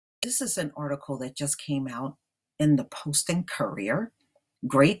This is an article that just came out in the Post and Courier.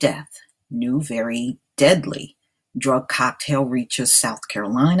 Great Death, new very deadly drug cocktail reaches South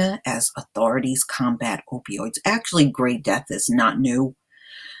Carolina as authorities combat opioids. Actually, Great Death is not new,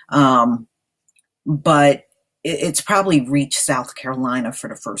 but it's probably reached South Carolina for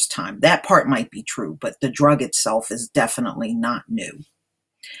the first time. That part might be true, but the drug itself is definitely not new.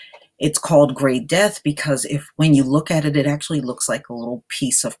 It's called Great Death because when you look at it, it actually looks like a little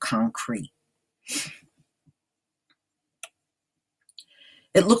piece of concrete.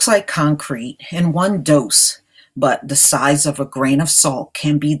 It looks like concrete in one dose, but the size of a grain of salt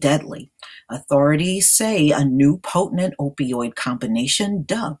can be deadly. Authorities say a new potent opioid combination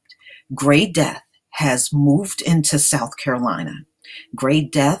dubbed Great Death has moved into South Carolina.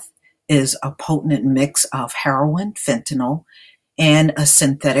 Great Death is a potent mix of heroin, fentanyl, and a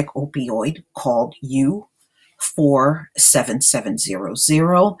synthetic opioid called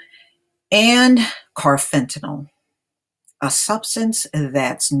U47700 and carfentanil, a substance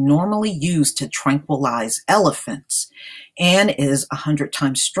that's normally used to tranquilize elephants and is 100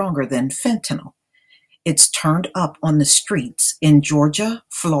 times stronger than fentanyl. It's turned up on the streets in Georgia,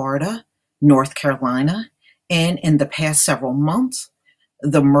 Florida, North Carolina, and in the past several months,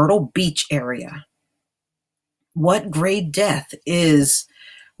 the Myrtle Beach area. What Great Death is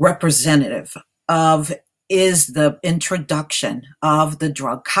representative of is the introduction of the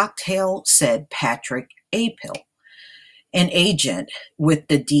drug cocktail, said Patrick Apil, an agent with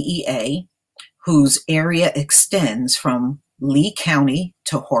the DEA whose area extends from Lee County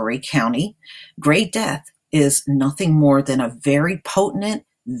to Horry County. Great Death is nothing more than a very potent,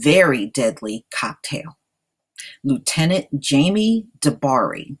 very deadly cocktail. Lieutenant Jamie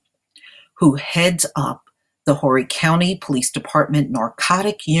DeBari, who heads up the Horry County Police Department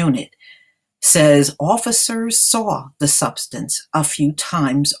Narcotic Unit, says officers saw the substance a few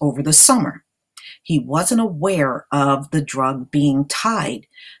times over the summer. He wasn't aware of the drug being tied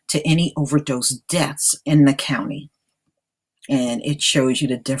to any overdose deaths in the county. And it shows you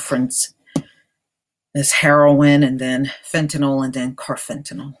the difference. There's heroin and then fentanyl and then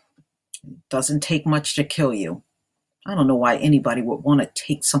carfentanil. It doesn't take much to kill you. I don't know why anybody would want to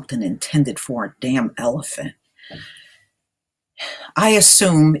take something intended for a damn elephant. I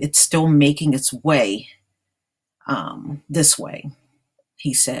assume it's still making its way this way,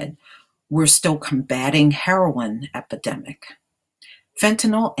 he said. We're still combating heroin epidemic.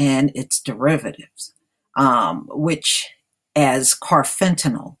 Fentanyl and its derivatives, which as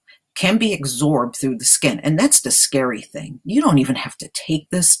carfentanil, can be absorbed through the skin. And that's the scary thing. You don't even have to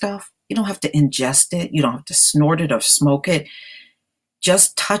take this stuff. You don't have to ingest it. You don't have to snort it or smoke it.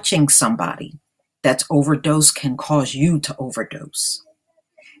 Just touching somebody that's overdosed can cause you to overdose,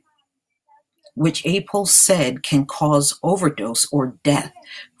 which Apil said can cause overdose or death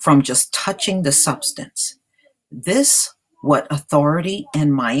from just touching the substance. This, what authority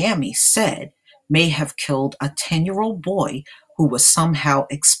in Miami said, may have killed a 10-year-old boy who was somehow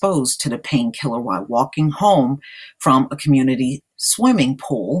exposed to the painkiller while walking home from a community swimming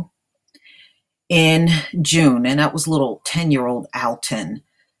pool in June. And that was little 10-year-old Alton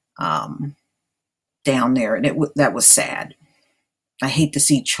down there. And that was sad. I hate to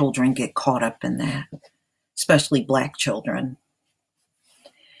see children get caught up in that, especially Black children.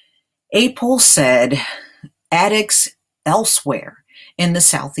 Apil said addicts elsewhere in the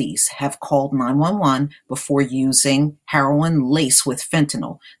Southeast have called 911 before using heroin laced with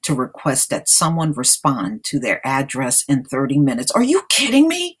fentanyl to request that someone respond to their address in 30 minutes. Are you kidding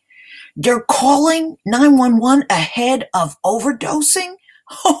me? They're calling 911 ahead of overdosing?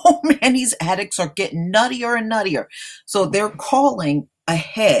 Oh man, these addicts are getting nuttier and nuttier. So they're calling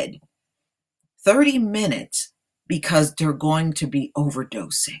ahead 30 minutes because they're going to be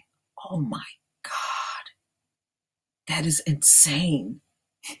overdosing. Oh my God. That is insane.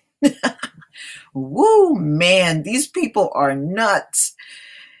 Woo, man, these people are nuts.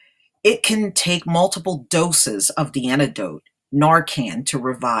 It can take multiple doses of the antidote, Narcan, to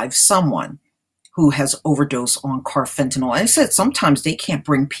revive someone who has overdosed on carfentanil. I said sometimes they can't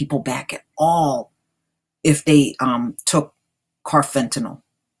bring people back at all if they took carfentanil.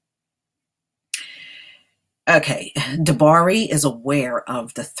 Okay, DeBari is aware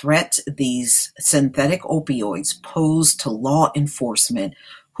of the threat these synthetic opioids pose to law enforcement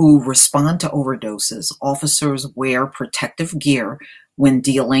who respond to overdoses. Officers wear protective gear when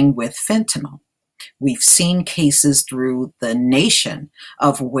dealing with fentanyl. We've seen cases through the nation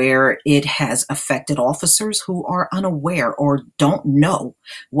of where it has affected officers who are unaware or don't know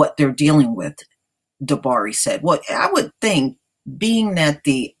what they're dealing with, DeBari said. Well, I would think, being that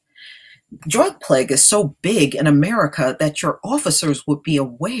the drug plague is so big in America that your officers would be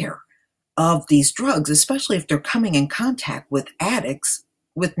aware of these drugs, especially if they're coming in contact with addicts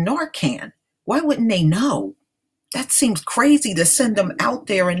with Narcan. Why wouldn't they know? That seems crazy to send them out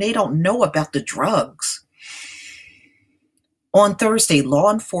there and they don't know about the drugs. On Thursday, law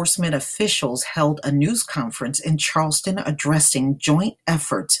enforcement officials held a news conference in Charleston addressing joint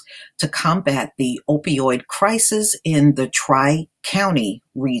efforts to combat the opioid crisis in the Tri-County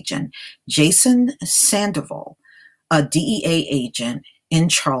region. Jason Sandoval, a DEA agent in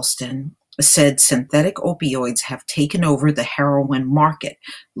Charleston, said synthetic opioids have taken over the heroin market.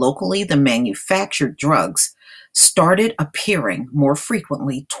 Locally, the manufactured drugs started appearing more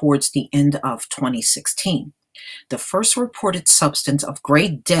frequently towards the end of 2016. The first reported substance of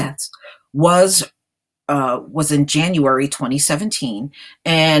great death was in January 2017,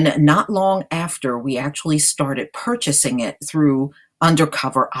 and not long after we actually started purchasing it through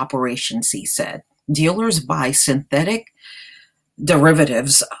undercover operations, he said. Dealers buy synthetic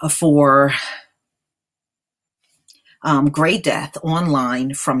derivatives for gray death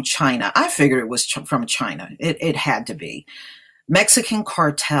online from China. I figured it was from China. It had to be. Mexican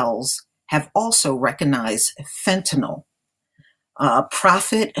cartels have also recognized fentanyl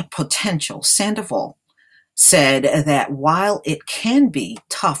profit potential. Sandoval said that while it can be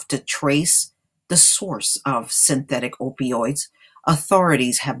tough to trace the source of synthetic opioids,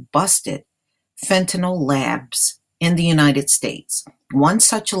 authorities have busted fentanyl labs in the United States. One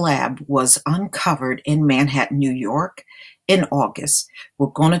such lab was uncovered in Manhattan, New York in August. We're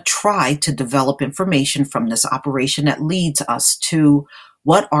going to try to develop information from this operation that leads us to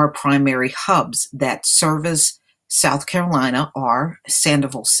what our primary hubs that service South Carolina are,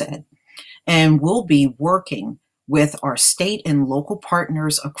 Sandoval said. And we'll be working with our state and local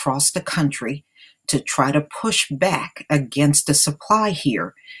partners across the country to try to push back against the supply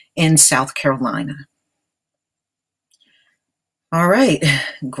here in South Carolina. All right,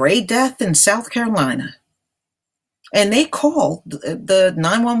 gray death in South Carolina. And they called the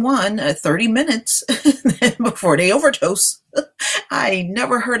 911 30 minutes before they overdose. I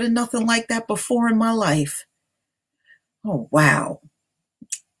never heard of nothing like that before in my life. Oh, wow.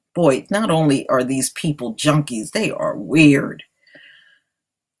 Boy, not only are these people junkies, they are weird.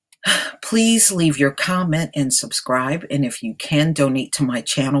 Please leave your comment and subscribe. And if you can donate to my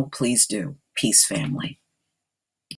channel, please do. Peace, family.